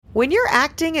When you're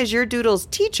acting as your Doodle's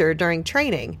teacher during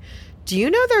training, do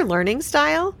you know their learning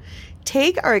style?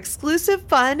 Take our exclusive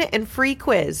fun and free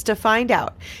quiz to find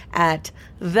out at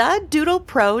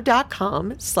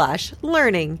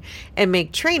thedoodlepro.com/learning and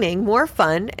make training more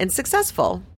fun and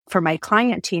successful. For my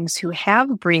client teams who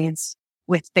have breeds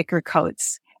with thicker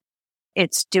coats,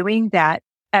 it's doing that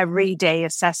everyday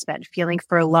assessment, feeling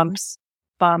for lumps,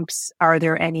 bumps. Are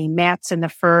there any mats in the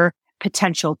fur,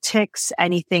 potential ticks,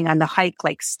 anything on the hike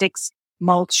like sticks,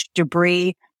 mulch,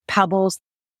 debris, pebbles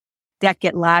that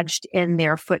get lodged in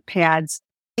their foot pads?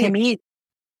 To me,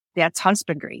 that's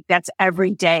husbandry. That's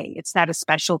every day. It's not a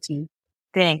specialty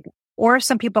thing. Or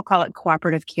some people call it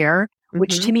cooperative care,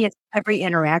 which to me is every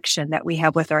interaction that we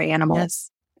have with our animals. Yes.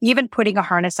 Even putting a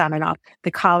harness on and off, the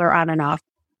collar on and off,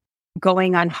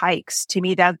 going on hikes. To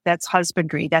me, that's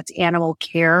husbandry. That's animal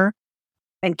care.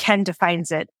 And Ken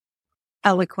defines it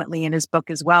eloquently in his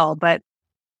book as well. But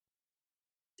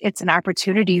it's an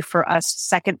opportunity for us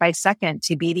second by second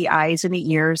to be the eyes and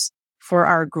the ears for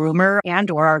our groomer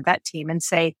and or our vet team and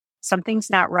say,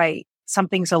 something's not right.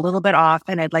 Something's a little bit off.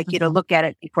 And I'd like you to look at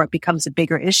it before it becomes a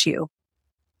bigger issue.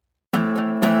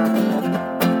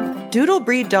 Doodle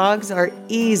breed dogs are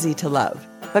easy to love,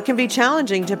 but can be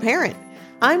challenging to parent.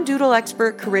 I'm Doodle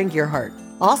expert Corinne Gearhart,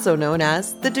 also known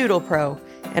as the Doodle Pro,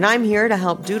 and I'm here to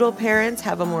help Doodle parents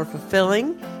have a more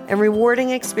fulfilling and rewarding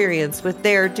experience with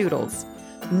their Doodles.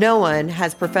 No one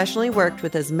has professionally worked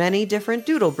with as many different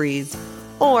Doodle breeds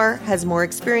or has more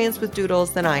experience with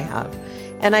Doodles than I have,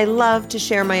 and I love to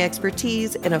share my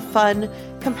expertise in a fun,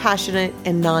 compassionate,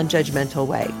 and non-judgmental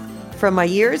way. From my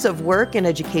years of work and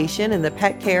education in the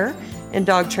pet care and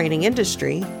dog training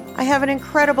industry, I have an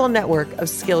incredible network of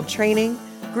skilled training,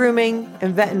 grooming,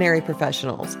 and veterinary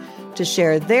professionals to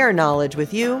share their knowledge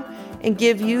with you and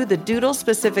give you the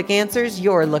Doodle-specific answers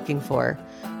you're looking for.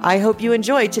 I hope you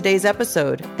enjoyed today's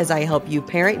episode as I help you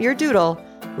parent your Doodle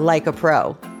like a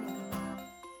pro.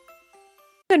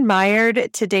 I've admired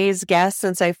today's guest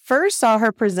since I first saw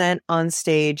her present on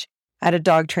stage at a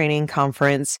dog training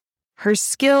conference. Her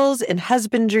skills in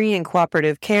husbandry and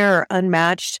cooperative care are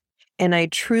unmatched, and I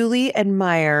truly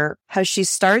admire how she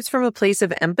starts from a place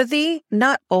of empathy,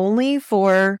 not only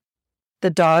for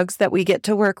the dogs that we get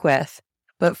to work with,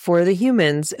 but for the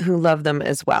humans who love them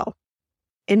as well.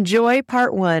 Enjoy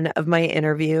part 1 of my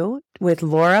interview with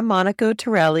Laura Monaco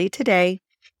Torelli today,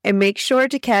 and make sure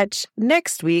to catch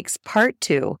next week's part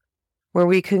 2, where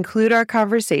we conclude our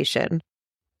conversation.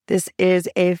 This is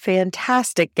a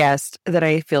fantastic guest that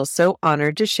I feel so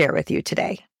honored to share with you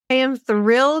today. I am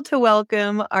thrilled to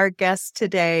welcome our guest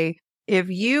today. If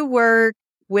you work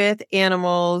with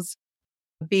animals,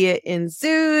 be it in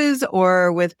zoos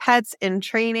or with pets in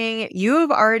training, you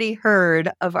have already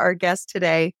heard of our guest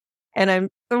today. And I'm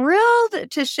thrilled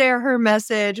to share her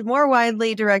message more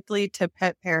widely, directly to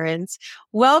pet parents.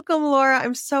 Welcome, Laura.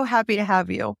 I'm so happy to have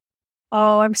you.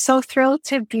 Oh, I'm so thrilled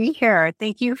to be here.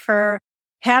 Thank you for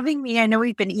having me. I know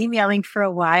we've been emailing for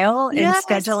a while and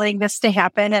scheduling this to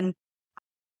happen. And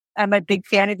I'm a big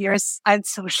fan of yours on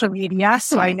social media.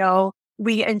 So I know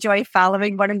we enjoy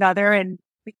following one another and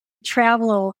we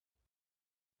travel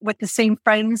with the same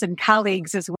friends and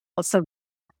colleagues as well. So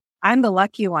I'm the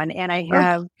lucky one. And I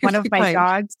have one of my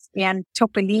dogs and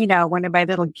Topolina, one of my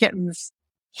little kittens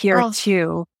here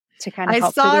too, to kind of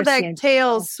help. I saw that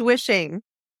tail swishing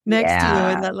next to you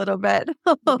in that little bed.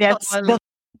 That's the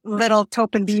little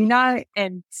Topolina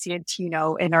and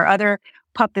Santino. And our other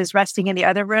pup is resting in the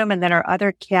other room. And then our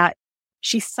other cat,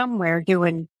 she's somewhere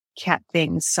doing cat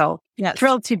things. So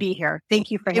thrilled to be here.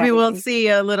 Thank you for having me. Maybe we'll see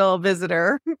a little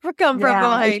visitor come from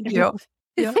behind you.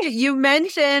 You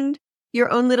mentioned your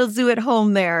own little zoo at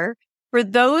home there. For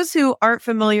those who aren't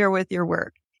familiar with your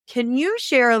work, can you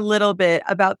share a little bit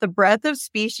about the breadth of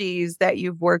species that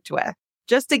you've worked with,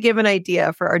 just to give an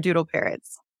idea for our Doodle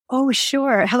parents? Oh,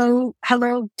 sure. Hello,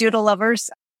 Doodle lovers.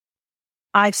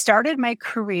 I started my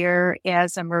career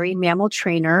as a marine mammal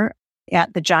trainer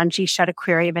at the John G. Shedd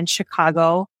Aquarium in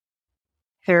Chicago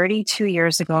 32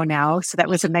 years ago now. So that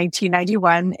was in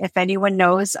 1991. If anyone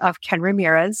knows of Ken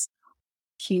Ramirez,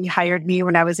 he hired me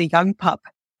when I was a young pup.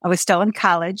 I was still in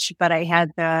college, but I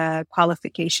had the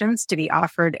qualifications to be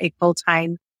offered a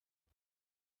full-time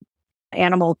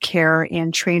animal care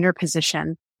and trainer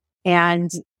position. And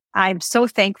I'm so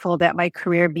thankful that my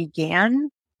career began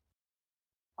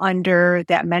under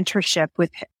that mentorship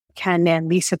with Ken, and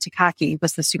Lisa Takaki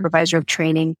was the supervisor of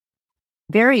training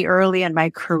very early in my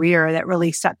career. That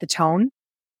really set the tone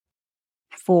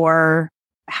for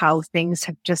how things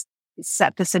have just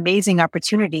set this amazing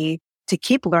opportunity to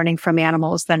keep learning from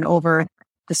animals then over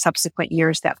the subsequent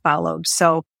years that followed.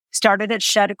 So started at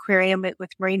Shedd Aquarium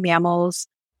with marine mammals,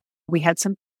 We had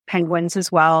some penguins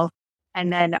as well.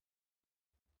 And then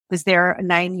was there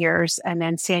 9 years. And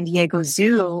then San Diego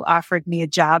Zoo offered me a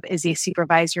job as a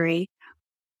supervisory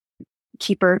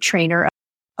keeper, trainer,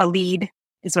 a lead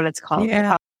is what it's called.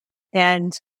 Yeah.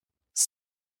 And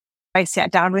I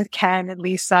sat down with Ken and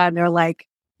Lisa, and they're like,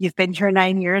 you've been here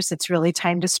 9 years. It's really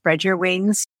time to spread your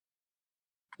wings,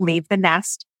 leave the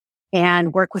nest,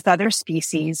 and work with other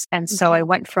species. And so I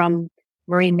went from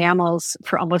marine mammals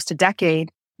for almost a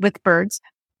decade with birds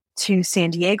to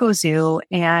San Diego Zoo.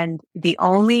 And the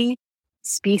only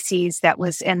species that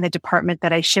was in the department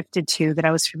that I shifted to that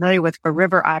I was familiar with were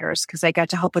river otters, because I got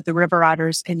to help with the river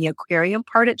otters in the aquarium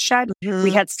part at Shed.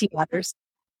 We had sea otters.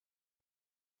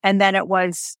 And then it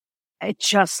was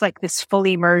just like this full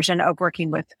immersion of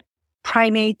working with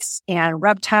primates and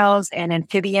reptiles and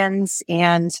amphibians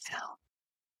and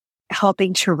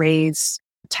helping to raise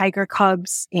tiger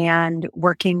cubs and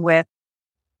working with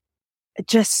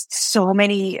just so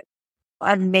many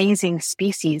amazing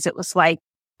species. It was like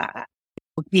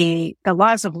the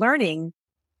laws of learning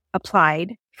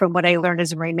applied from what I learned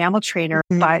as a marine mammal trainer,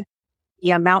 but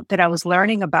the amount that I was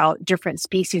learning about different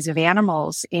species of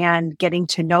animals and getting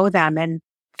to know them and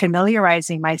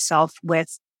familiarizing myself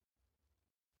with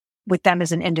them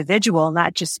as an individual,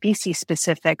 not just species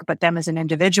specific, but them as an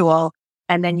individual.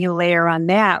 And then you layer on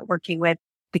that working with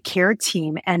the care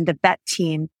team and the vet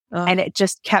team. And it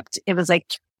just it was like,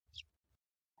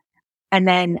 and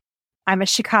then I'm a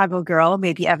Chicago girl,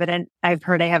 maybe evident. I've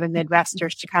heard I have a Midwest or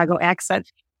Chicago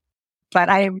accent, but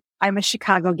I'm a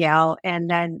Chicago gal. And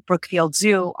then Brookfield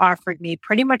Zoo offered me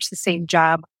pretty much the same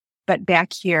job, but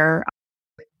back here.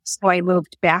 So I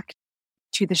moved back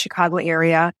to the Chicago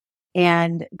area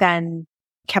and then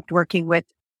kept working with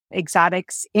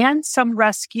exotics and some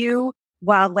rescue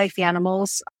wildlife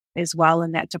animals as well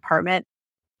in that department.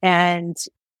 And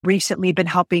recently been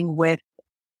helping with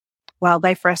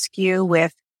wildlife rescue,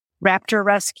 with raptor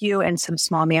rescue and some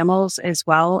small mammals as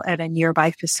well at a nearby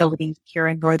facility here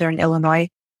in Northern Illinois.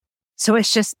 So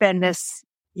it's just been this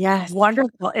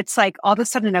wonderful. It's like all of a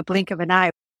sudden in a blink of an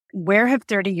eye, where have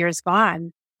 30 years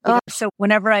gone? So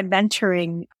whenever I'm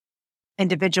mentoring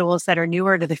individuals that are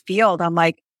newer to the field, I'm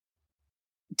like,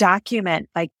 document,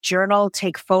 like journal,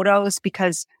 take photos,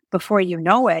 because before you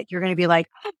know it, you're going to be like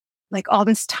all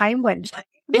this time went.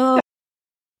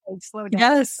 Slow down.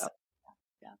 Yes. So,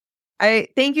 yeah. I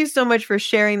thank you so much for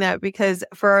sharing that, because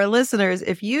for our listeners,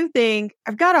 if you think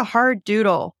I've got a hard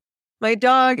doodle, my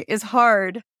dog is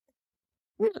hard.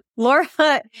 Laura,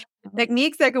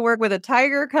 techniques that can work with a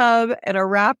tiger cub and a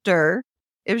raptor,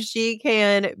 if she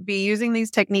can be using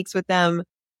these techniques with them,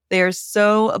 they are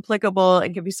so applicable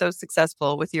and can be so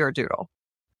successful with your doodle.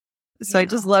 So I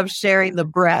just love sharing the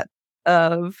breadth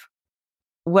of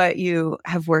what you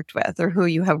have worked with or who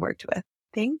you have worked with.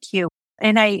 Thank you.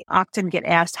 And I often get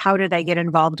asked, how did I get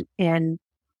involved in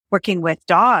working with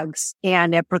dogs?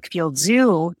 And at Brookfield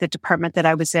Zoo, the department that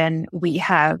I was in, we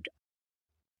had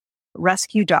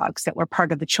rescue dogs that were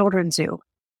part of the children's zoo.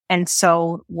 And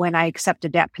so when I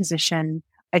accepted that position,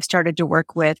 I started to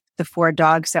work with the 4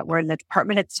 dogs that were in the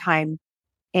department at the time.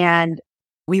 And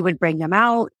we would bring them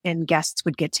out and guests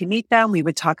would get to meet them. We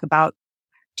would talk about,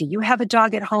 do you have a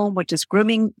dog at home? What does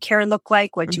grooming care look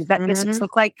like? What do vet visits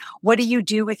look like? What do you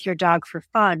do with your dog for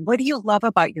fun? What do you love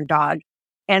about your dog?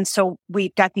 And so we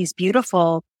got these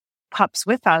beautiful pups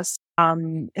with us.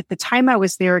 At the time I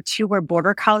was there, 2 were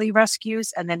border collie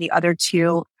rescues, and then the other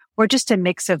 2 were just a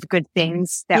mix of good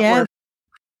things that were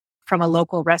from a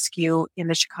local rescue in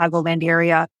the Chicagoland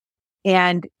area.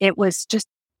 And it was just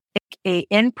a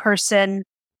in-person,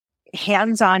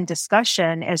 hands-on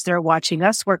discussion as they're watching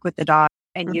us work with the dog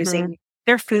and using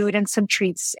their food and some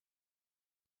treats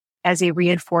as a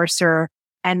reinforcer,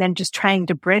 and then just trying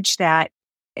to bridge that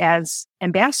as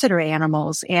ambassador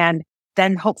animals. And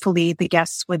then hopefully the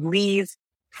guests would leave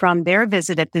from their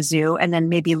visit at the zoo and then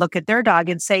maybe look at their dog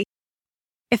and say,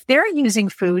 if they're using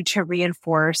food to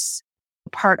reinforce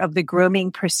part of the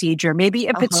grooming procedure, maybe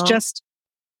if it's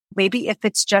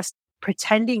just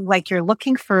pretending like you're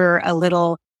looking for a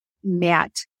little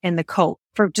mat in the coat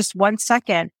for just 1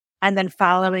 second and then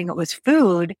following it with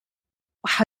food,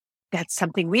 that's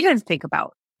something we didn't think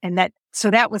about. And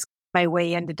so that was my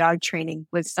way into dog training,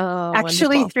 was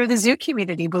actually wonderful. through the zoo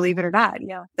community, believe it or not.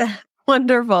 Yeah.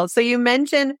 Wonderful. So you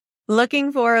mentioned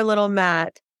looking for a little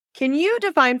mat. Can you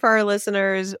define for our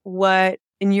listeners what,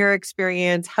 in your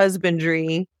experience,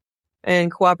 husbandry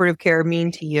and cooperative care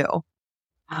mean to you?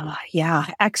 Yeah,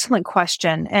 excellent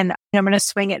question. And I'm going to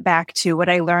swing it back to what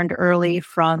I learned early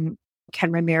from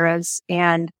Ken Ramirez.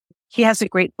 And he has a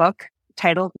great book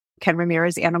titled Ken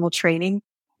Ramirez Animal Training.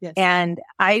 Yes. And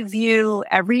I view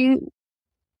every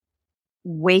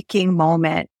waking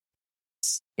moment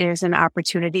is an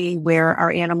opportunity where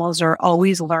our animals are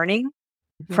always learning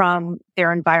from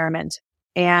their environment.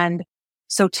 And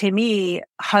so to me,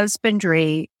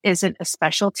 husbandry isn't a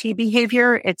specialty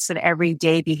behavior. It's an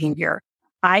everyday behavior.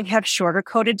 I have shorter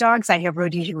coated dogs. I have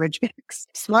Rhodesian Ridgebacks.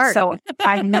 Smart. So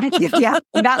I'm not,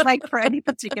 not like for any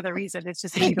particular reason. It's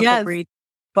just a beautiful breed.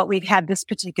 But we've had this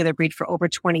particular breed for over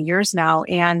 20 years now.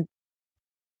 And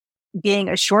being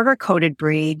a shorter coated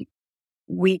breed,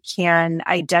 we can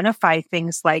identify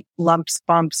things like lumps,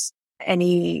 bumps,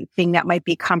 anything that might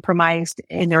be compromised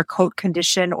in their coat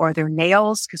condition or their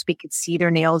nails, because we could see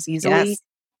their nails easily.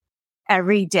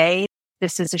 Every day.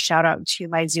 This is a shout out to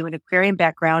my zoo and aquarium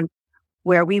background,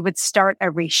 where we would start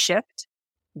every shift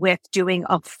with doing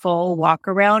a full walk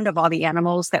around of all the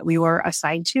animals that we were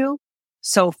assigned to.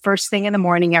 So first thing in the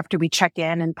morning after we check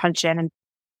in and punch in and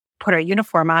put our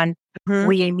uniform on,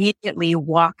 we immediately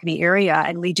walk the area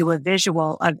and we do a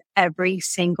visual of every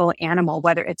single animal,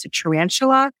 whether it's a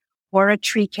tarantula or a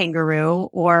tree kangaroo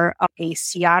or a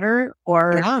sea otter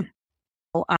or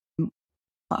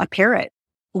a parrot.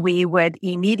 We would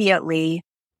immediately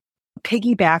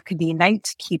piggyback the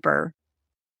night keeper,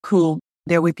 who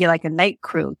there would be like a night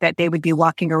crew that they would be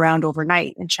walking around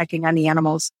overnight and checking on the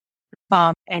animals.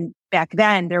 And back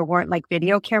then there weren't like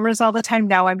video cameras all the time.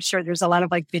 Now I'm sure there's a lot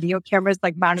of like video cameras,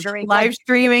 like monitoring, live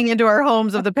streaming into our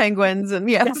homes of the penguins. And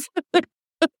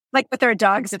like with our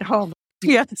dogs at home.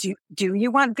 Do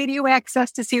you want video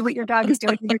access to see what your dog is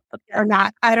doing or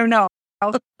not? I don't know.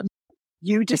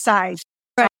 You decide.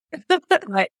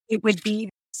 But it would be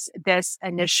this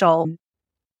initial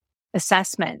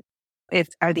assessment.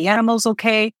 Are the animals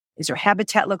okay? Is their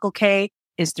habitat look okay?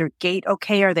 Is their gait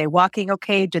okay? Are they walking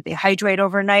okay? Did they hydrate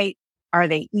overnight? Are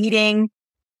they eating?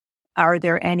 Are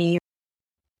there any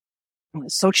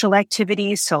social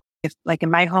activities? So if like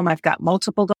in my home, I've got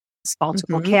multiple dogs,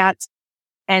 multiple cats.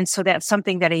 And so that's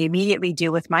something that I immediately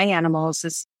do with my animals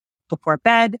is before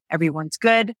bed, everyone's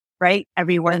good, right?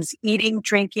 Everyone's eating,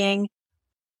 drinking,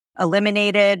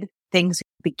 eliminated things.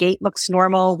 The gait looks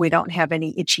normal. We don't have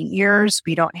any itchy ears.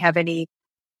 We don't have any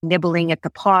nibbling at the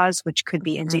paws, which could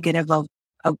be indicative of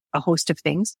a host of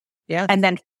things. And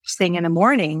then first thing in the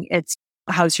morning, it's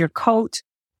how's your coat?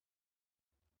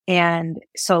 And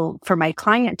so for my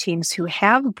client teams who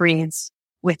have breeds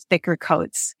with thicker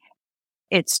coats,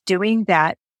 it's doing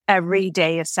that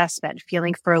everyday assessment,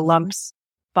 feeling for lumps,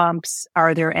 bumps.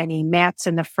 Are there any mats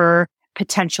in the fur,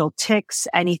 potential ticks,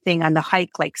 anything on the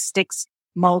hike like sticks,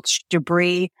 mulch,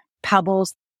 debris,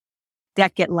 pebbles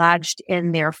that get lodged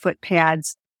in their foot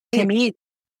pads? To me,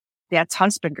 that's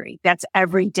husbandry. That's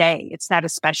every day. It's not a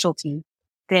specialty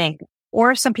thing.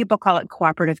 Or some people call it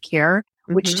cooperative care,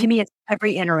 which to me is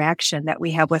every interaction that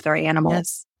we have with our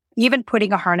animals. Even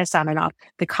putting a harness on and off,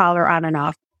 the collar on and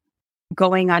off,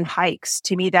 going on hikes.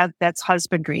 To me, that's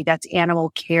husbandry. That's animal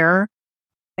care.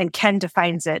 And Ken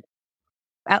defines it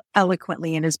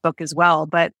eloquently in his book as well.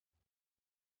 But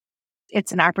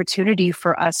it's an opportunity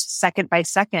for us second by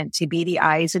second to be the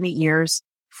eyes and the ears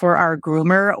for our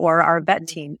groomer or our vet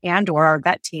team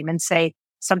and say,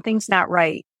 something's not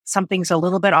right. Something's a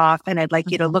little bit off. And I'd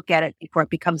like you to look at it before it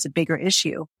becomes a bigger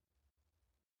issue.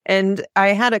 And I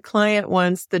had a client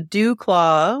once, the dew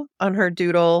claw on her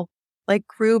Doodle like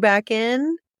grew back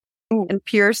in and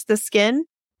pierced the skin.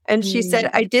 And she said,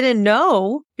 I didn't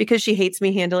know because she hates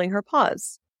me handling her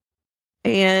paws.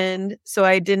 And so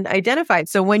I didn't identify it.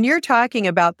 So when you're talking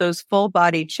about those full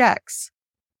body checks,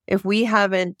 if we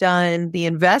haven't done the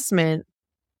investment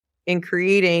in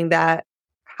creating that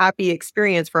happy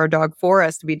experience for our dog for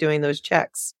us to be doing those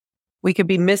checks, we could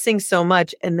be missing so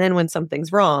much. And then when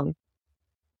something's wrong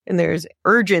and there's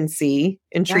urgency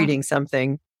in treating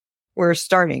something, we're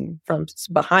starting from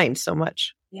behind so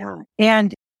much.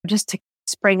 And just to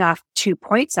spring off 2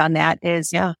 points on that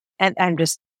is, and I'm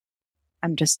just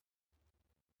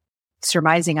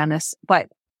surmising on this, but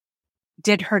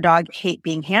did her dog hate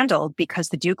being handled because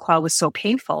the dew claw was so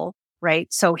painful,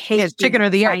 right? So hate chicken or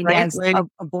the egg, right?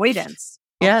 Avoidance.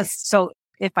 Yes. So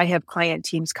if I have client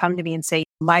teams come to me and say,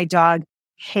 my dog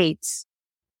hates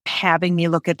having me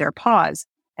look at their paws,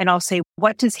 and I'll say,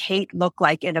 what does hate look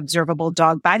like in observable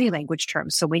dog body language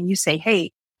terms? So when you say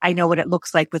hate, I know what it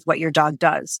looks like with what your dog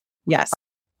does. Yes.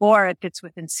 Or if it's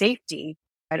within safety,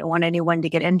 I don't want anyone to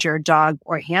get injured, dog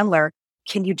or handler.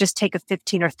 Can you just take a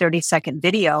 15 or 30-second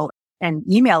video and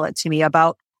email it to me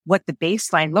about what the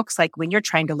baseline looks like when you're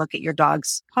trying to look at your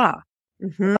dog's paw?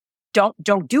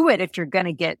 Don't do it if you're going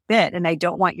to get bit. And I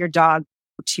don't want your dog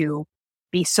to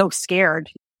be so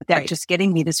scared that just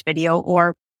getting me this video,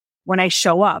 or when I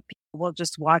show up, we'll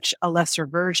just watch a lesser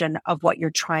version of what you're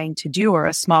trying to do or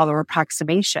a smaller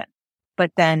approximation.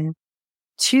 But then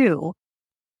two,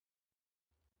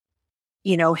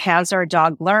 has our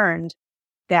dog learned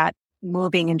that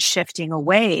moving and shifting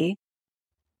away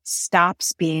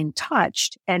stops being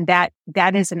touched? And that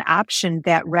is an option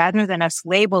that rather than us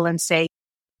label and say,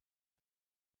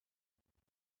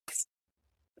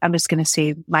 I'm just going to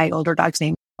say my older dog's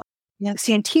name. Yeah.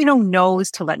 Santino knows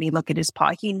to let me look at his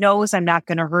paw. He knows I'm not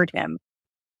going to hurt him.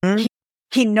 Mm-hmm.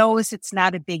 He knows it's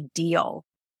not a big deal.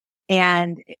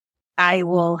 And I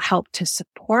will help to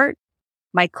support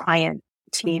my client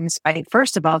teams by,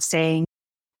 first of all, saying,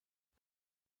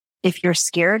 if you're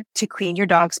scared to clean your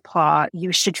dog's paw,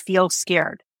 you should feel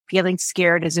scared. Feeling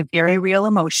scared is a very real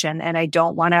emotion, and I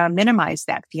don't want to minimize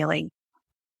that feeling.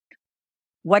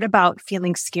 What about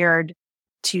feeling scared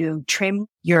to trim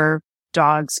your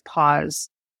dog's paws?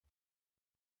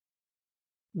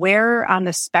 Where on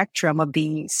the spectrum of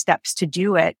the steps to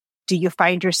do it do you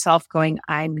find yourself going,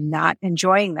 I'm not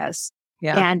enjoying this?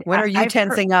 Yeah. And when are you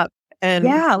tensing up and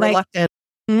reluctant?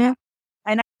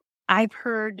 And I've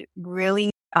heard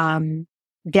really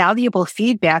valuable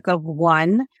feedback of,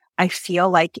 one, I feel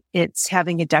like it's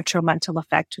having a detrimental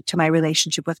effect to my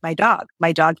relationship with my dog.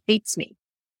 My dog hates me.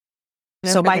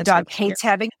 So my dog hates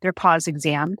having their paws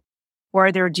examined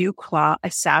or their dew claw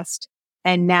assessed.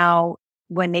 And now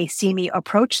when they see me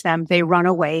approach them, they run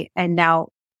away. And now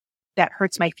that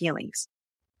hurts my feelings.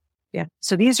 Yeah.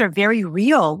 So these are very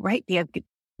real, right? They have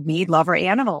me, love our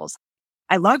animals.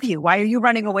 I love you. Why are you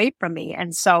running away from me?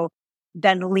 And so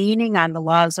then leaning on the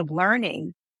laws of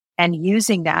learning and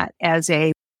using that as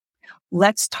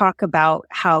let's talk about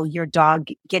how your dog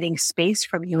getting space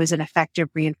from you is an effective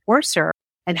reinforcer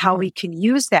and how we can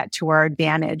use that to our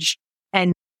advantage.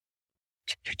 And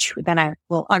then I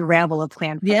will unravel a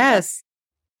plan. Yes.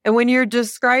 And when you're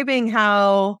describing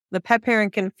how the pet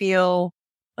parent can feel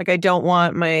like, I don't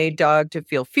want my dog to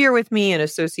feel fear with me and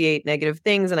associate negative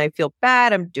things, and I feel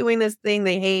bad, I'm doing this thing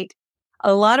they hate.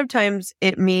 A lot of times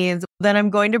it means that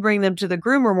I'm going to bring them to the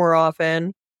groomer more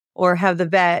often or have the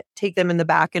vet take them in the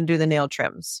back and do the nail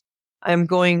trims. I'm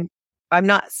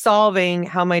not solving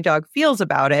how my dog feels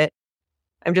about it.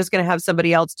 I'm just going to have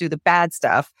somebody else do the bad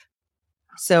stuff.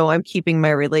 So I'm keeping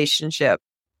my relationship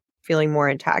feeling more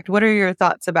intact. What are your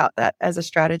thoughts about that as a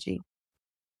strategy?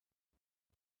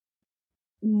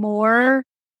 More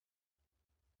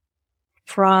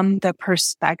from the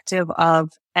perspective of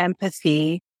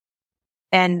empathy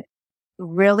and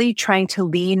really trying to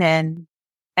lean in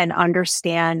and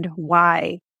understand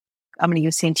why. I'm going to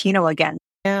use Santino again.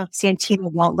 Yeah.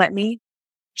 Santino won't let me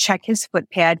check his foot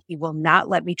pad. He will not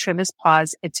let me trim his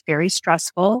paws. It's very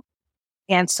stressful.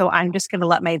 And so I'm just going to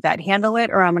let my vet handle it,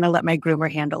 or I'm going to let my groomer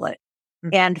handle it.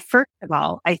 Mm-hmm. And first of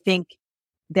all, I think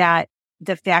that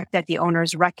the fact that the owner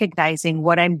is recognizing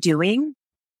what I'm doing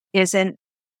isn't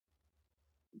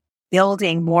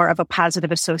building more of a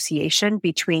positive association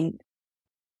between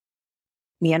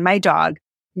me and my dog.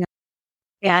 Yeah.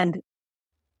 And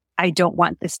I don't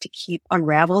want this to keep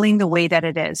unraveling the way that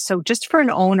it is. So just for an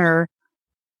owner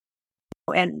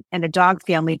and a dog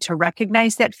family to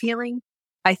recognize that feeling,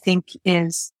 I think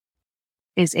is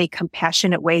a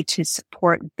compassionate way to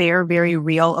support their very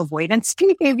real avoidance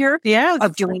behavior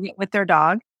of doing it with their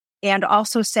dog. And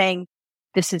also saying,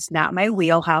 this is not my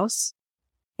wheelhouse.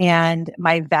 And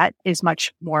my vet is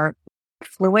much more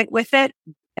fluent with it.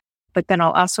 But then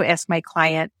I'll also ask my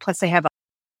client, plus I have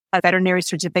a veterinary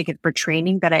certificate for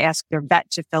training that I ask their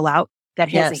vet to fill out that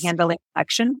has a handling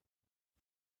section.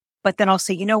 But then I'll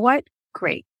say, you know what?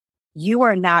 Great. You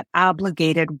are not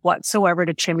obligated whatsoever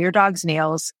to trim your dog's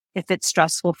nails if it's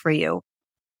stressful for you.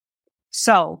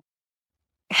 So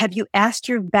have you asked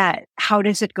your vet, how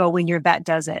does it go when your vet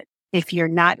does it? If you're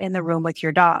not in the room with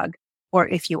your dog, or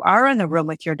if you are in the room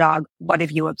with your dog, what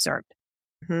have you observed?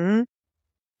 Mm-hmm.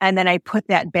 And then I put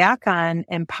that back on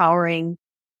empowering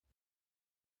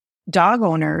dog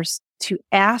owners to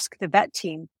ask the vet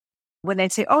team when they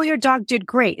say, oh, your dog did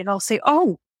great. And I'll say,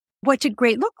 oh, what did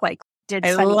great look like?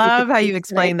 I love how you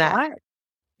explain that.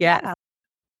 Yeah.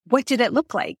 What did it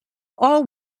look like? Oh,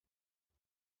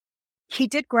 he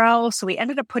did growl. So we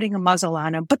ended up putting a muzzle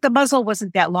on him, but the muzzle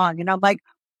wasn't that long. And I'm like,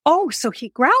 oh, so he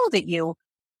growled at you.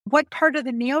 What part of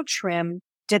the nail trim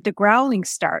did the growling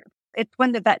start? It's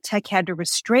when the vet tech had to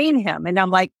restrain him. And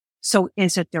I'm like, so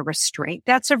is it the restraint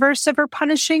that's aversive or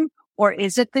punishing, or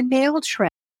is it the nail trim?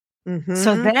 Mm-hmm.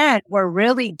 So then we're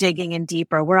really digging in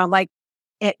deeper, where I'm like,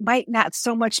 it might not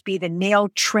so much be the nail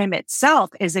trim itself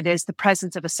as it is the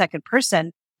presence of a second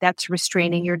person that's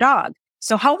restraining your dog.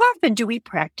 So how often do we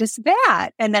practice that?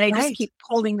 And then I just keep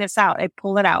pulling this out. I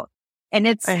pull it out, and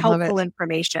it's helpful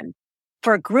information.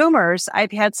 For groomers,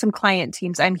 I've had some client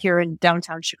teams. I'm here in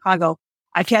downtown Chicago.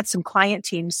 I've had some client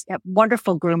teams at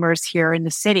wonderful groomers here in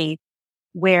the city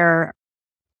where,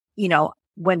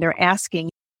 when they're asking,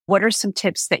 what are some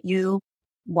tips that you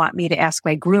want me to ask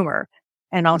my groomer?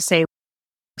 And I'll say,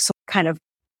 so kind of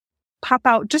pop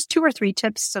out just 2 or 3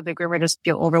 tips so the groomer doesn't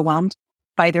feel overwhelmed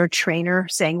by their trainer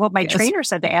saying, well, my trainer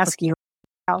said to ask you.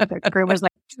 The groomer's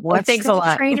like, what's thanks a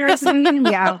lot. Trainer's name?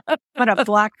 Yeah. I'm going to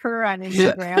block her on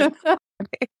Instagram.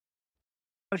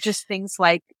 Just things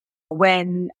like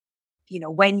when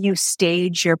you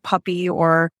stage your puppy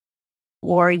or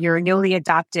your newly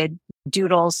adopted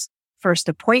Doodle's first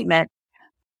appointment,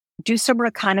 do some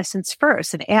reconnaissance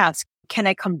first and ask, can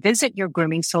I come visit your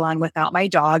grooming salon without my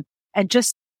dog and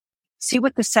just see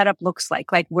what the setup looks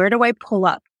like? Like, where do I pull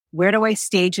up? Where do I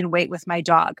stage and wait with my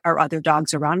dog? Are other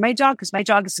dogs around my dog? Because my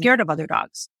dog is scared of other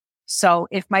dogs. So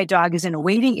if my dog is in a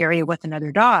waiting area with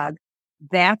another dog,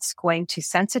 that's going to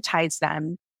sensitize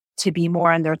them to be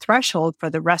more on their threshold for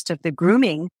the rest of the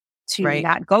grooming to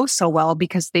not go so well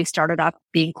because they started off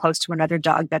being close to another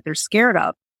dog that they're scared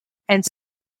of. And so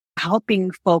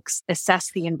helping folks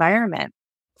assess the environment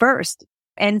first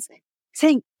and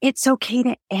saying it's okay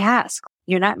to ask.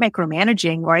 You're not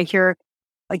micromanaging. Or I hear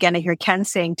Ken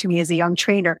saying to me as a young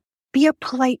trainer, be a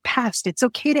polite pest. It's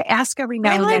okay to ask every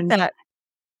now and then. That.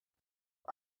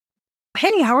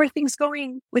 Hey, how are things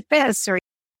going with this? Or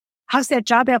how's that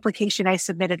job application I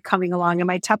submitted coming along? Am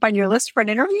I top on your list for an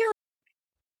interview?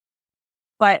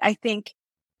 But I think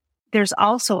there's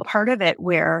also a part of it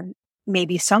where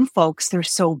maybe some folks, they're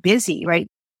so busy, right?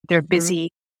 They're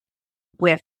busy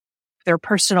with their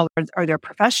personal or their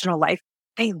professional life.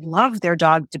 They love their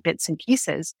dog to bits and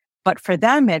pieces. But for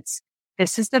them,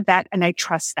 this is the vet and I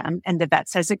trust them. And the vet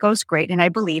says it goes great and I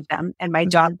believe them. And my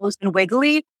dog goes in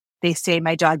wiggly. They say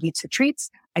my dog eats the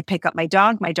treats. I pick up my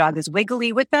dog. My dog is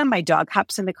wiggly with them. My dog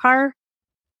hops in the car.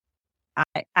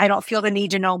 I don't feel the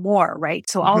need to know more, right?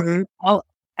 So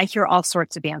I hear all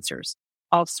sorts of answers.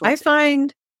 I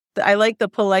find I like the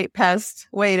polite pest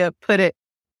way to put it.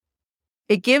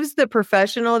 It gives the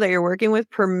professional that you're working with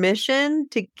permission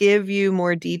to give you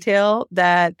more detail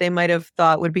that they might have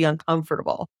thought would be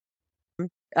uncomfortable.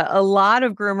 A lot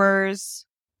of groomers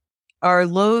are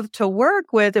loath to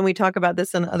work with, and we talk about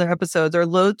this in other episodes, are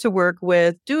loath to work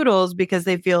with doodles because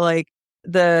they feel like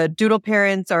the doodle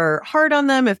parents are hard on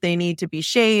them if they need to be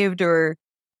shaved, or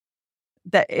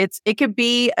that it could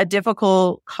be a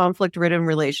difficult conflict-ridden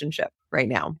relationship right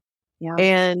now. Yeah.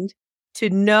 And to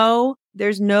know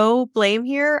there's no blame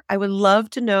here. I would love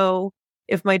to know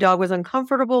if my dog was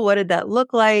uncomfortable. What did that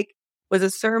look like? Was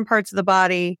it certain parts of the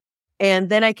body? And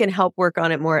then I can help work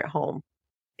on it more at home.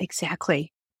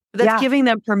 Exactly. That's giving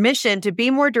them permission to be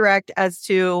more direct as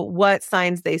to what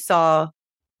signs they saw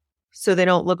so they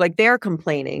don't look like they're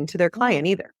complaining to their client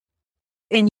either.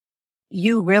 And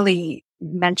you really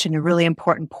mentioned a really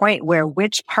important point where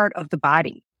which part of the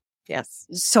body? Yes.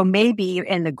 So maybe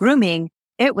in the grooming,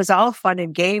 it was all fun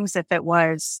and games if it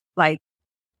was like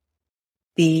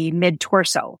the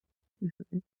mid-torso.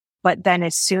 Mm-hmm. But then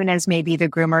as soon as maybe the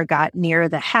groomer got near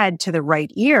the head to the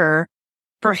right ear,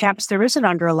 perhaps there is an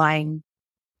underlying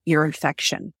ear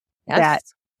infection that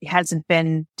hasn't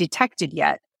been detected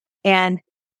yet. And,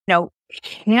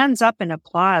 hands up and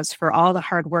applause for all the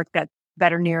hard work that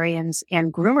veterinarians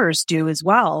and groomers do as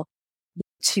well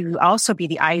to also be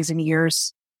the eyes and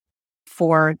ears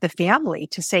for the family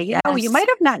to say, you might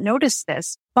have not noticed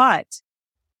this, but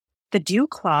the dew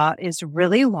claw is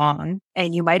really long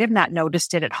and you might have not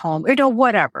noticed it at home or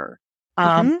whatever.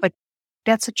 But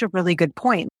that's such a really good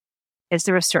point. Is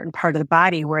there a certain part of the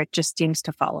body where it just seems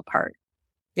to fall apart?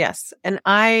 Yes. And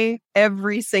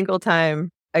every single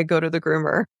time I go to the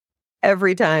groomer,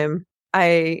 every time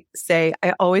I say,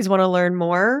 I always want to learn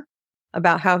more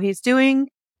about how he's doing.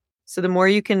 So the more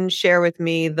you can share with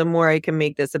me, the more I can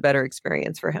make this a better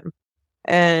experience for him.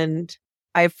 And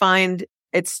I find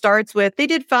it starts with, they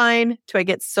did fine, to I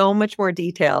get so much more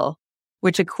detail,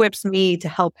 which equips me to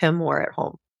help him more at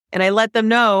home. And I let them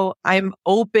know I'm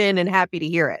open and happy to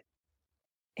hear it.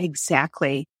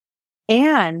 Exactly.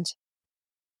 And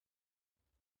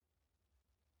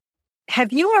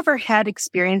have you ever had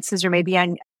experiences, or maybe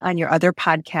on your other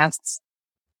podcasts,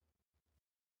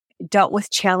 dealt with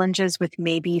challenges with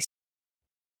maybe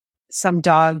some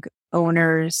dog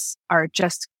owners are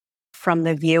just from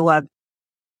the view of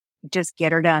just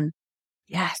get her done.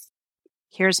 Yes.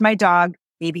 Here's my dog.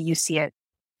 Maybe you see it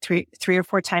three or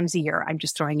 4 times a year. I'm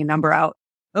just throwing a number out.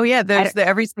 Oh yeah. There's the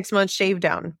every 6 months shave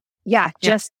down. Yeah.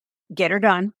 Just get her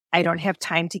done. I don't have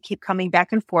time to keep coming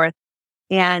back and forth.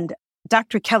 And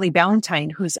Dr. Kelly Ballantyne,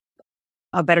 who's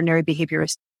a veterinary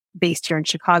behaviorist based here in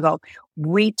Chicago,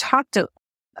 we talked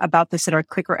about this at our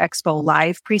Clicker Expo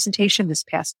live presentation this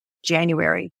past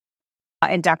January.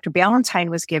 And Dr. Ballantyne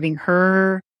was giving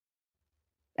her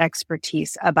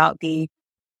expertise about the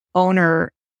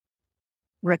owner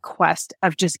request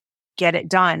of just get it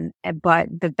done. But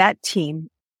the vet team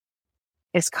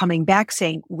is coming back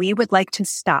saying, we would like to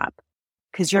stop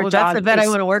because your dog that's the vet I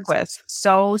want to work with.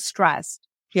 So stressed.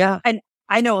 Yeah. And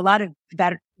I know a lot of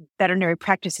veterinary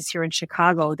practices here in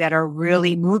Chicago that are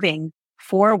really moving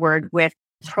forward with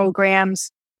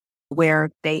programs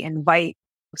where they invite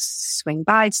swing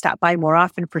by, stop by more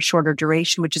often for shorter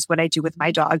duration, which is what I do with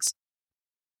my dogs.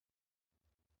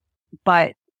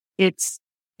 But it's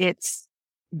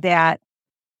that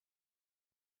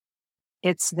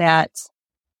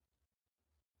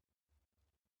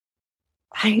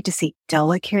I hate to say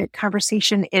delicate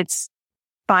conversation. It's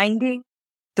finding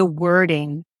the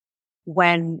wording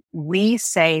when we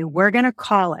say we're going to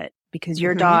call it because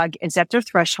your dog is at their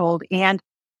threshold and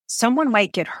someone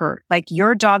might get hurt. Like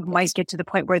your dog might get to the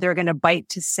point where they're going to bite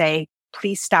to say,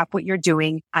 please stop what you're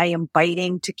doing. I am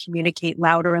biting to communicate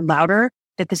louder and louder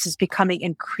that this is becoming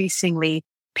increasingly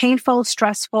painful,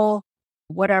 stressful,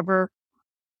 whatever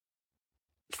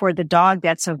for the dog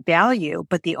that's of value.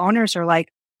 But the owners are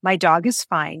like, my dog is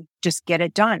fine. Just get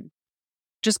it done.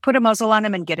 Just put a muzzle on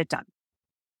him and get it done.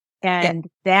 And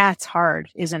that's hard,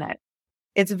 isn't it?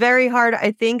 It's very hard.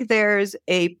 I think there's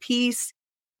a piece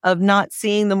of not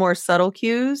seeing the more subtle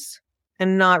cues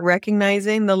and not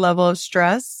recognizing the level of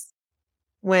stress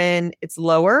when it's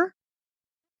lower.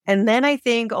 And then I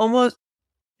think almost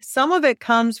some of it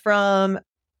comes from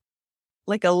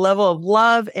like a level of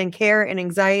love and care and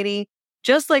anxiety.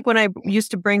 Just like when I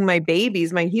used to bring my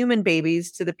babies, my human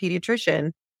babies, to the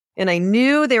pediatrician, and I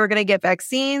knew they were going to get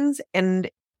vaccines, and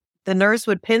the nurse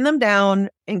would pin them down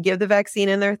and give the vaccine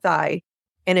in their thigh.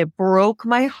 And it broke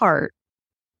my heart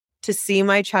to see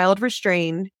my child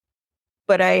restrained.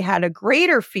 But I had a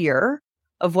greater fear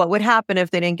of what would happen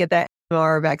if they didn't get that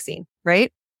MMR vaccine,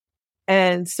 right?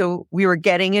 And so we were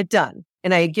getting it done.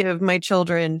 And I give my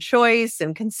children choice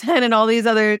and consent and all these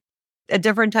other at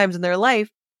different times in their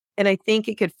life. And I think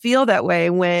it could feel that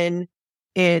way when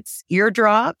it's ear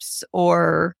drops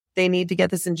or they need to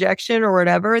get this injection or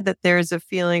whatever, that there's a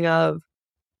feeling of,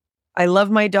 I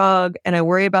love my dog and I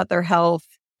worry about their health.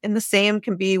 And the same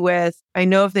can be with, I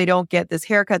know if they don't get this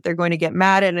haircut, they're going to get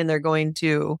mad at it and they're going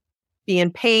to be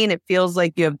in pain. It feels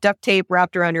like you have duct tape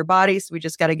wrapped around your body. So we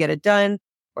just got to get it done.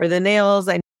 Or the nails,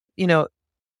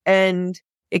 and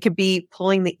it could be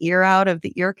pulling the ear out of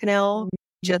the ear canal.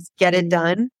 Just get it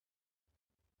done.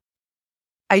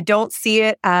 I don't see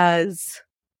it as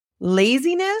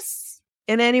laziness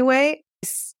in any way.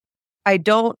 I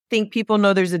don't think people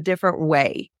know there's a different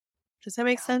way. Does that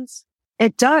make sense?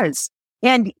 It does.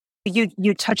 And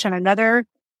you touch on another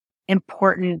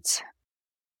important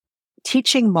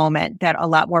teaching moment that a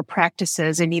lot more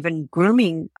practices and even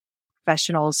grooming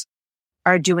professionals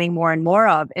are doing more and more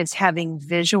of is having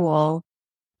visual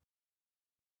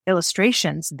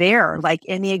illustrations there, like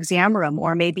in the exam room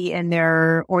or maybe in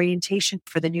their orientation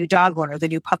for the new dog owner, the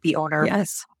new puppy owner.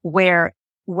 Yes. Where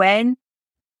when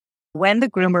the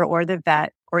groomer or the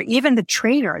vet or even the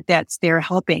trainer that's there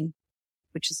helping,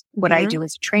 which is what I do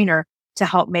as a trainer to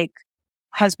help make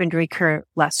husbandry care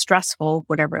less stressful,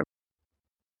 whatever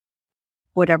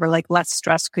like less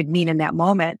stress could mean in that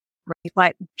moment. Right?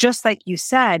 But just like you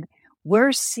said,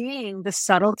 we're seeing the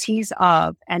subtleties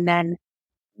of, and then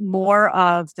more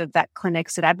of the vet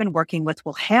clinics that I've been working with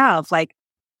will have like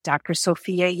Dr.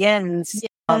 Sophia Yin's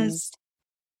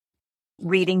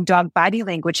reading dog body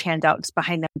language handouts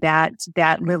behind them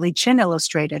that Lily Chin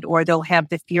illustrated, or they'll have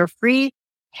the fear-free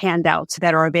handouts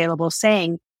that are available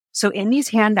saying, so in these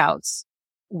handouts,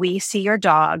 we see your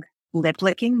dog lip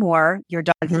licking more. Your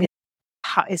dog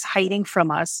is hiding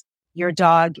from us. Your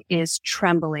dog is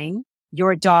trembling.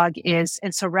 Your dog is,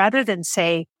 and so rather than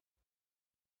say,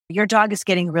 your dog is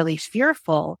getting really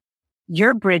fearful,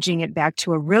 you're bridging it back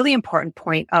to a really important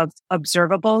point of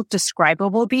observable,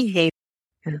 describable behavior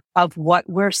of what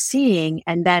we're seeing.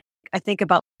 And then I think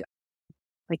about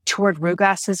like Tord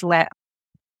Rugas's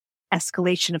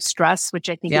escalation of stress, which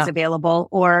I think is available,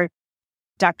 or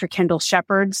Dr. Kendall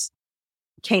Shepard's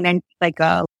canine, like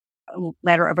a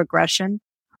ladder of aggression,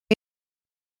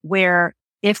 where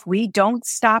if we don't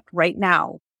stop right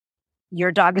now,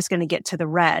 your dog is going to get to the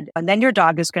red, and then your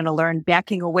dog is going to learn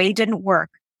backing away didn't work.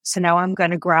 So now I'm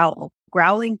going to growl.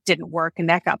 Growling didn't work, and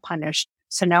that got punished.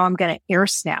 So now I'm going to air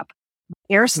snap.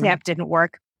 Air snap didn't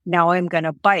work. Now I'm going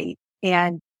to bite.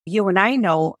 And you and I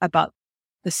know about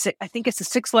I think it's the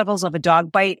 6 levels of a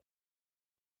dog bite.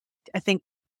 I think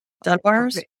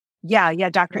Dunbars.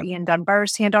 Dr. Ian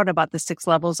Dunbar's handout about the 6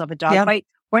 levels of a dog bite.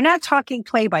 We're not talking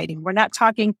play biting. We're not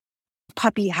talking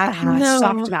puppy,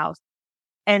 soft mouth.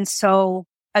 And so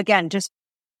again, just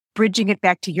bridging it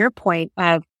back to your point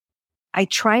of, I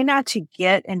try not to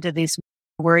get into this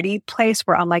wordy place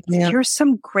where I'm like, here's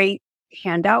some great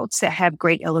handouts that have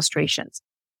great illustrations,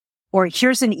 or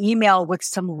here's an email with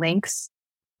some links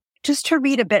just to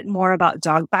read a bit more about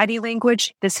dog body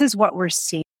language. This is what we're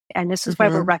seeing. And this is why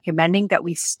we're recommending that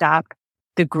we stop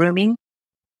the grooming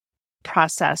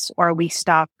process, or we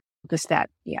stop this, that.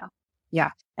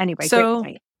 Yeah. Anyway. So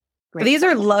great these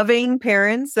are loving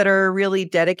parents that are really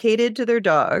dedicated to their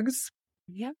dogs.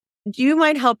 Yeah. Do you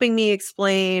mind helping me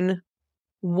explain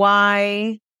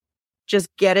why just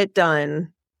get it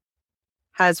done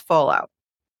has fallout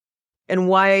and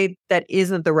why that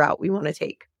isn't the route we want to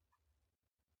take?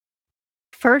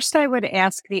 First, I would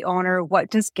ask the owner, what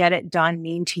does get it done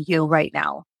mean to you right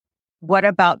now? What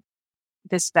about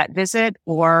this vet visit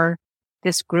or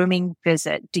this grooming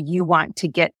visit do you want to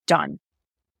get done?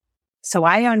 So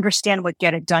I understand what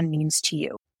get it done means to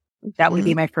you. That would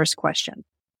be my first question.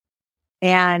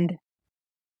 And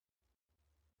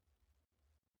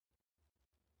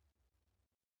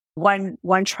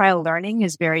one trial learning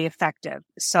is very effective.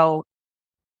 So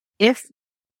if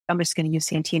I'm just going to use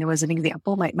Santino as an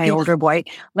example, my older boy,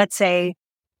 let's say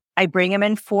I bring him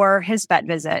in for his vet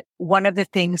visit. One of the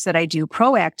things that I do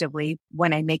proactively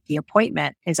when I make the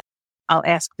appointment is I'll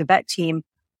ask the vet team,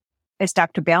 as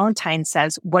Dr. Ballantyne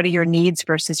says, what are your needs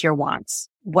versus your wants?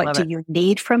 What do you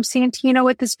need from Santino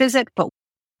at this visit? But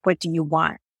what do you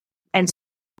want? And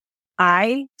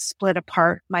I split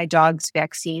apart my dog's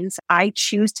vaccines. I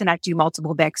choose to not do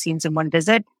multiple vaccines in one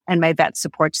visit, and my vet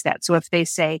supports that. So if they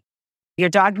say, your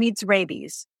dog needs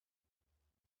rabies,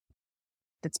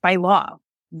 that's by law.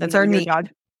 That's our need.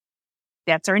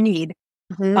 That's our need.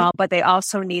 But they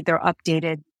also need their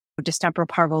updated distemper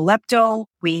parvolepto.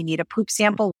 We need a poop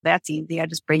sample. That's easy. I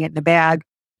just bring it in the bag.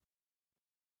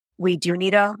 We do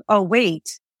need a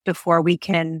wait before we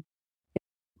can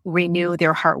renew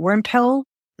their heartworm pill.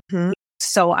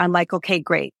 So I'm like, okay,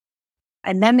 great.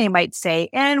 And then they might say,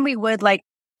 and we would like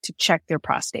to check their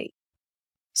prostate.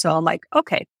 So I'm like,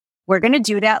 okay, we're going to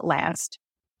do that last.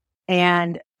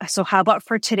 And so how about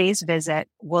for today's visit,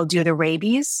 we'll do the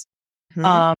rabies.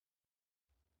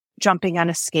 Jumping on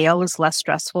a scale is less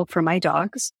stressful for my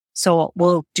dogs. So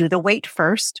we'll do the weight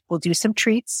first. We'll do some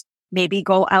treats, maybe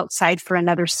go outside for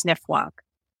another sniff walk.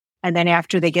 And then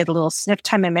after they get a little sniff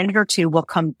time, a minute or two, we'll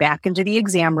come back into the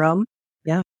exam room.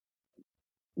 Yeah.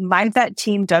 My vet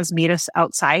team does meet us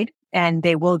outside, and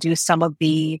they will do some of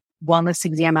the wellness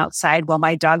exam outside while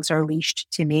my dogs are leashed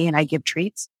to me and I give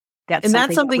treats. That's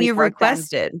something you've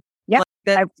requested. Yeah.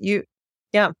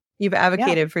 You've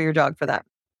advocated for your dog for that.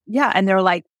 Yeah. And they're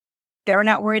like, they're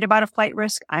not worried about a flight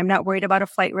risk. I'm not worried about a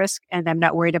flight risk. And I'm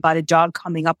not worried about a dog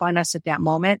coming up on us at that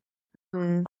moment.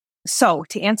 So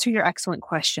to answer your excellent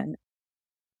question,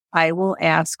 I will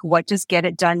ask, what does get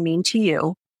it done mean to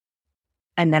you?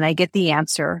 And then I get the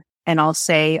answer and I'll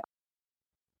say,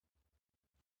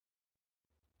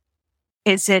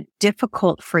 is it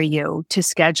difficult for you to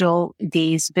schedule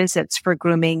these visits for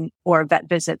grooming or vet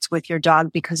visits with your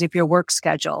dog because of your work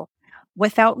schedule?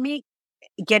 Without me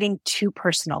getting too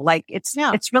personal, like it's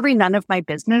really none of my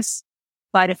business.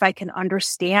 But if I can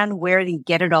understand where the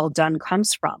get it all done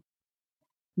comes from,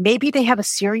 maybe they have a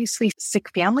seriously sick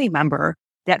family member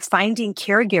that finding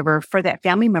caregiver for that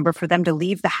family member for them to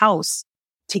leave the house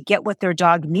to get what their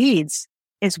dog needs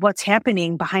is what's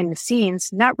happening behind the scenes,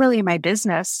 not really my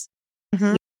business.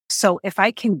 So if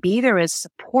I can be there as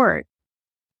support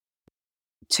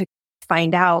to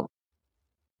find out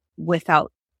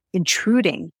without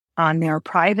intruding on their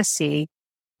privacy,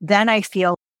 then I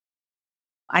feel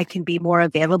I can be more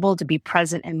available to be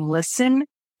present and listen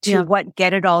to what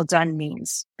get it all done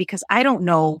means, because I don't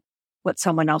know what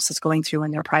someone else is going through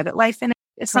in their private life. And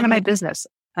it's none of my business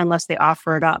unless they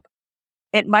offer it up.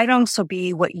 It might also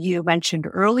be what you mentioned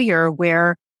earlier,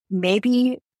 where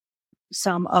maybe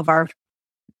some of our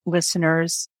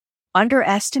listeners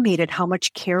underestimated how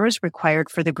much care is required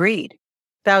for the breed.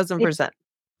 1,000%.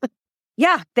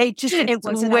 Yeah, they just, it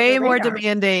was way more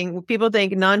demanding. People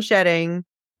think non-shedding.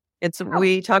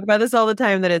 We talk about this all the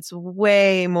time, that it's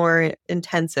way more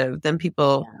intensive than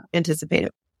people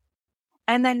anticipated.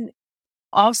 And then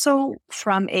also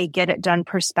from a get it done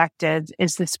perspective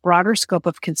is this broader scope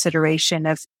of consideration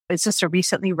of, is this a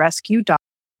recently rescued dog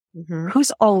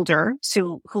who's older,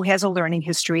 so who has a learning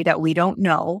history that we don't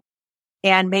know?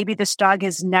 And maybe this dog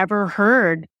has never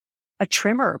heard a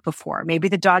trimmer before. Maybe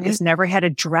the dog has never had a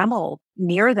Dremel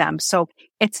near them. So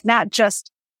it's not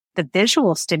just the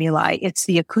visual stimuli. It's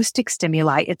the acoustic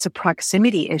stimuli. It's a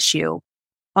proximity issue.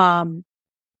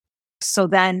 So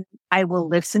then I will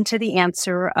listen to the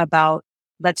answer about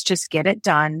let's just get it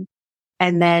done.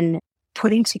 And then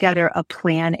putting together a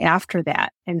plan after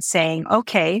that and saying,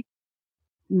 okay,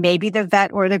 maybe the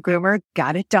vet or the groomer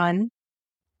got it done.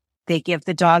 They give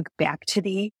the dog back to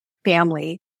the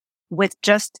family with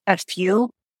just a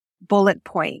few bullet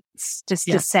points, just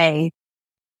to say,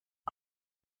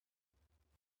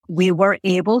 we were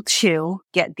able to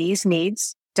get these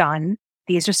needs done.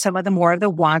 These are some of the more of the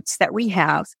wants that we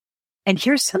have. And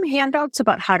here's some handouts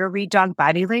about how to read dog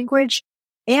body language.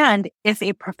 And if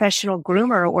a professional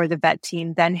groomer or the vet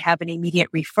team then have an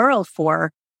immediate referral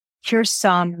for, here's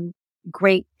some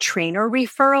great trainer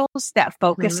referrals that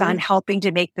focus on helping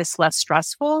to make this less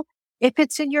stressful. If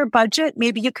it's in your budget,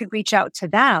 maybe you could reach out to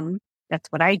them. That's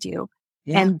what I do.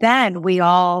 Yeah. And then we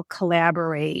all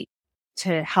collaborate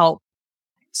to help.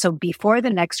 So before the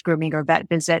next grooming or vet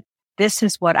visit, this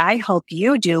is what I help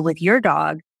you do with your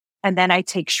dog. And then I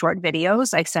take short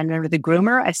videos. I send them to the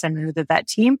groomer. I send them to the vet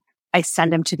team. I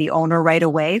send them to the owner right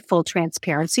away. Full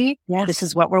transparency. Yes. This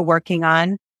is what we're working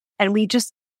on. And we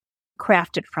just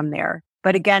craft it from there.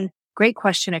 But again, great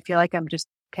question. I feel like I'm just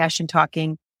passion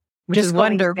talking, which is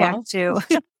wonderful. Back to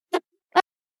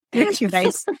thank you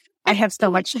guys. I have so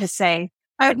much to say.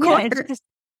 It's just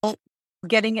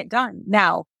getting it done.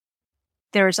 Now,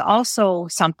 there's also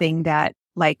something that,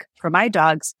 like for my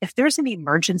dogs, if there's an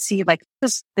emergency, like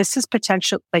this is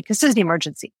potential, like this is an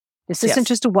emergency. This isn't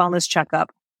just a wellness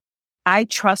checkup. I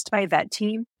trust my vet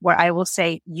team where I will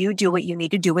say, you do what you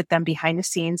need to do with them behind the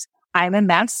scenes. I'm a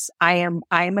mess. I am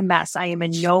a mess. I am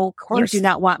in no course. You do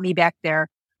not want me back there.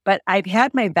 But I've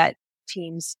had my vet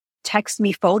teams text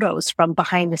me photos from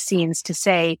behind the scenes to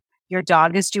say, your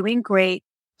dog is doing great.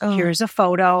 Oh. Here's a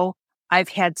photo. I've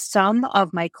had some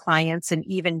of my clients, and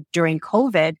even during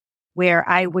COVID, where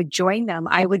I would join them,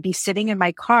 I would be sitting in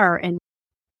my car and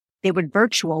they would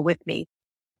virtual with me.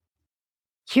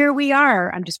 Here we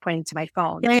are. I'm just pointing to my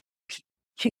phone. Yeah.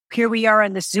 Here we are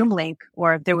on the Zoom link,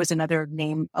 or there was another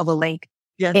name of a link.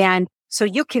 Yes. And so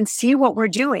you can see what we're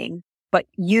doing, but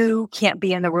you can't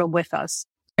be in the room with us.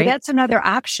 Right. That's another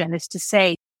option, is to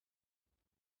say,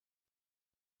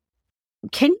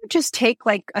 can you just take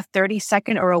like a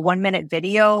 30-second or a 1-minute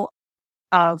video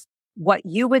of what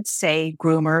you would say,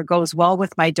 groomer, goes well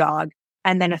with my dog,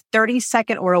 and then a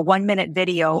 30-second or a 1-minute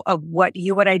video of what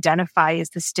you would identify as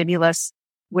the stimulus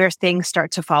where things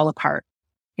start to fall apart?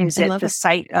 Is it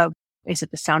the is it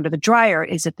the sound of the dryer?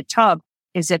 Is it the tub?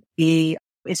 Is it the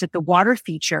water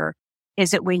feature?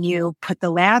 Is it when you put the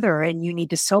lather and you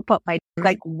need to soap up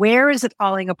like, where is it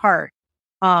falling apart?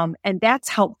 And that's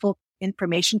helpful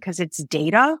information because it's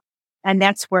data. And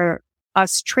that's where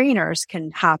us trainers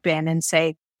can hop in and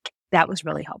say, that was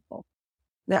really helpful.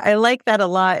 I like that a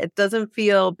lot. It doesn't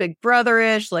feel Big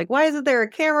Brother-ish. Like, why isn't there a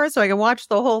camera so I can watch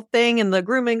the whole thing in the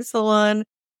grooming salon?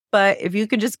 But if you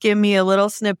could just give me a little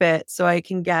snippet so I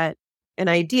can get an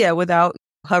idea without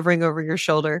hovering over your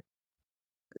shoulder.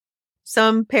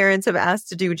 Some parents have asked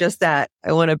to do just that.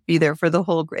 I want to be there for the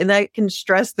whole, and that can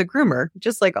stress the groomer,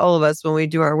 just like all of us when we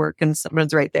do our work and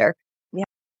someone's right there.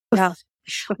 Yeah.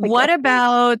 What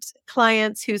about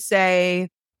clients who say,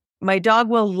 my dog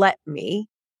will let me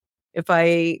if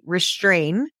I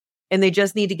restrain, and they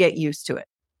just need to get used to it,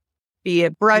 be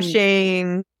it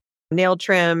brushing, nail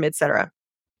trim, etc.?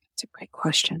 That's a great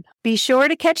question. Be sure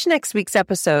to catch next week's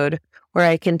episode where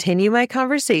I continue my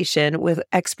conversation with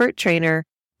expert trainer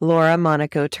Laura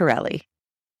Monaco Torelli.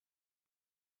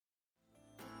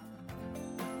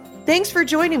 Thanks for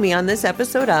joining me on this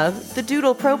episode of the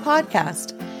Doodle Pro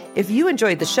Podcast. If you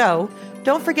enjoyed the show,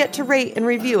 don't forget to rate and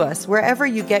review us wherever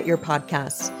you get your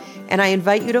podcasts. And I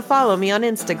invite you to follow me on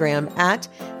Instagram at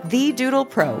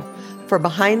 @TheDoodlePro for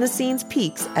behind-the-scenes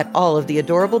peeks at all of the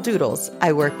adorable doodles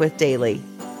I work with daily.